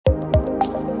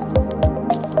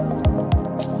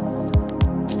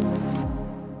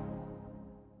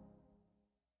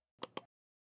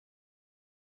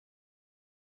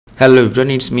Hello everyone,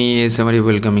 it's me ASM Arif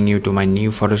welcoming you to my new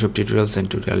Photoshop tutorials,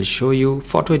 and today I'll show you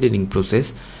photo editing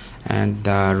process. And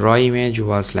the raw image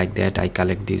was like that. I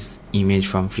collect this image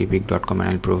from freepik.com and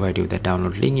I'll provide you the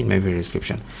download link in my video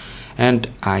description. And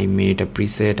I made a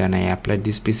preset and I applied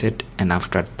this preset, and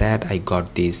after that I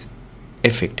got this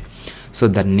effect. So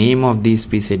the name of this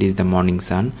preset is the morning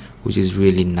sun, which is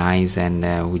really nice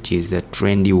and which is the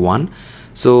trendy one.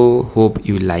 So hope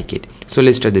you like it. So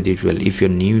let's start the tutorial. If you're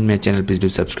new in my channel, please do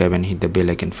subscribe and hit the bell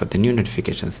icon for the new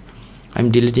notifications.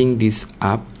 I'm deleting this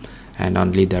up and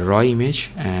only the raw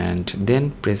image, and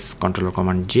then press Ctrl or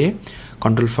Command J,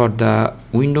 Ctrl for the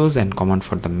Windows and Command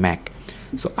for the Mac.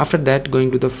 So after that,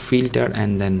 going to the filter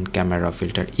and then camera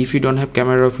filter. If you don't have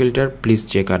camera filter, please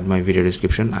check out my video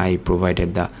description. I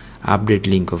provided the update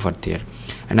link over there,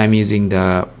 and I'm using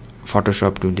the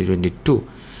Photoshop 2022.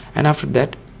 And after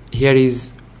that, here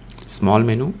is small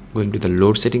menu, going to the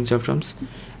load settings options,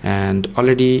 and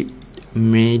already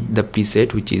made the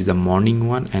preset, which is the morning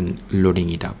one, and loading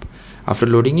it up. After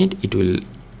loading it, it will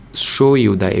show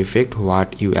you the effect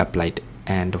what you applied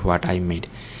and what I made.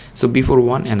 So before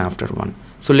one and after one.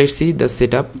 So let's see the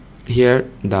setup. Here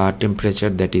the temperature,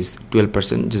 that is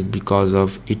 12%, just because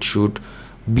of it should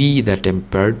be the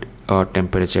tempered or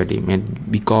temperature image,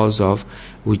 because of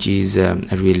which is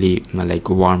really like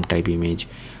warm type image.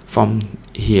 From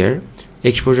here,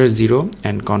 exposure 0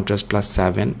 and contrast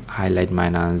 +7, highlight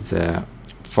minus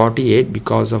 48,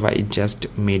 because of I just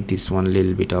made this one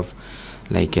little bit of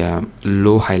like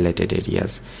low highlighted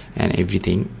areas and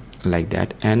everything like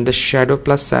that. And the shadow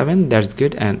 +7, that's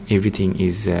good, and everything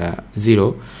is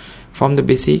 0. From the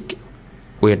basic,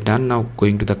 we are done. Now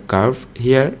going to the curve.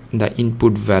 Here the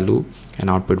input value and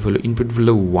output value, input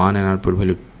value 1 and output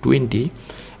value 20,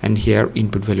 and here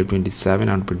input value 27,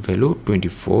 output value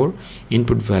 24,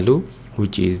 input value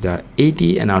which is the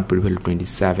 80 and output value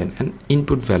 27, and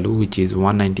input value which is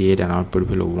 198 and output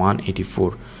value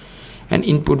 184, and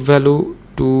input value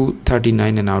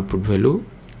 239 and output value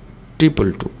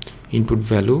 222, input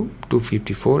value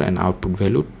 254 and output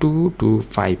value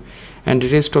 225, and the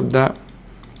rest of the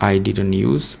I didn't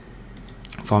use.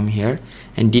 From here,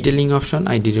 and detailing option,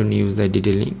 I didn't use the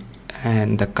detailing,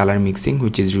 and the color mixing,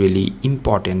 which is really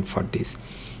important for this.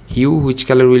 Hue, which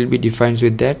color will be defined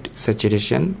with that,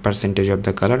 saturation, percentage of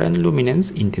the color, and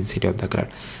luminance, intensity of the color.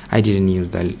 I didn't use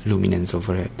the luminance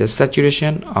over here. The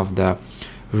saturation of the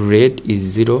red is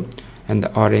 0, and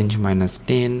the orange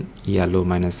 -10, yellow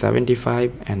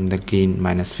 -75, and the green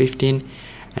 -15,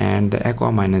 and the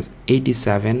aqua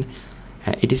 -87,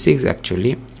 86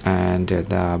 actually, and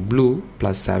the blue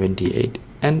 +78,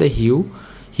 and the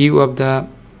hue of the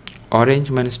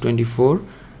orange -24,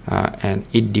 and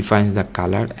it defines the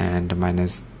color, and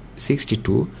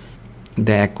 -62,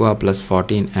 the aqua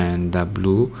 +14, and the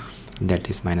blue, that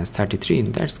is -33,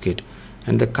 and that's good.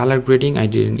 And the color grading, I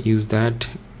didn't use that.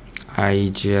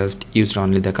 I just used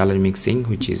only the color mixing,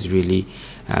 which is really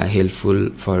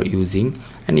helpful for using,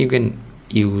 and you can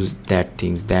use that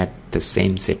things, that the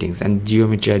same settings. And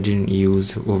geometry I didn't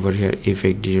use over here,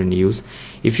 effect didn't use.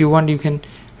 If you want, you can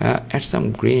add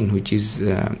some grain, which is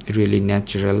really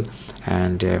natural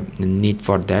and neat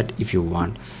for that if you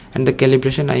want. And the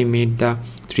calibration, I made the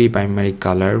 3 primary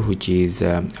color, which is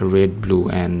red, blue,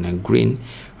 and green.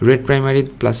 Red primary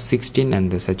 +16 and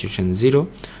the saturation 0,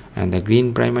 and the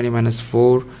green primary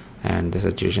 -4 and the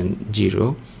saturation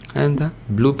 0, and the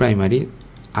blue primary,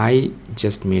 I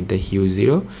just made the hue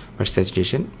 0 but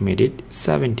saturation made it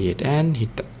 78, and hit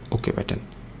the OK button.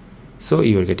 So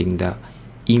you are getting the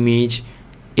image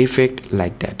effect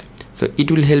like that. So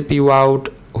it will help you out.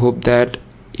 Hope that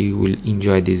you will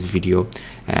enjoy this video,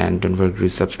 and don't forget to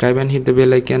subscribe and hit the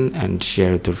bell icon and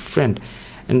share with your friend.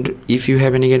 And if you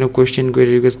have any kind of question,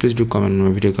 query, request, please do comment in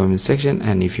my video comment section.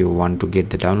 And if you want to get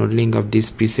the download link of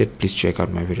this preset, please check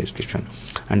out my video description.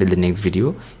 Until the next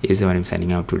video, ASM Arif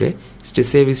signing out today. Stay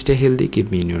safe, stay healthy,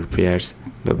 keep me in your prayers.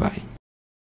 Bye bye.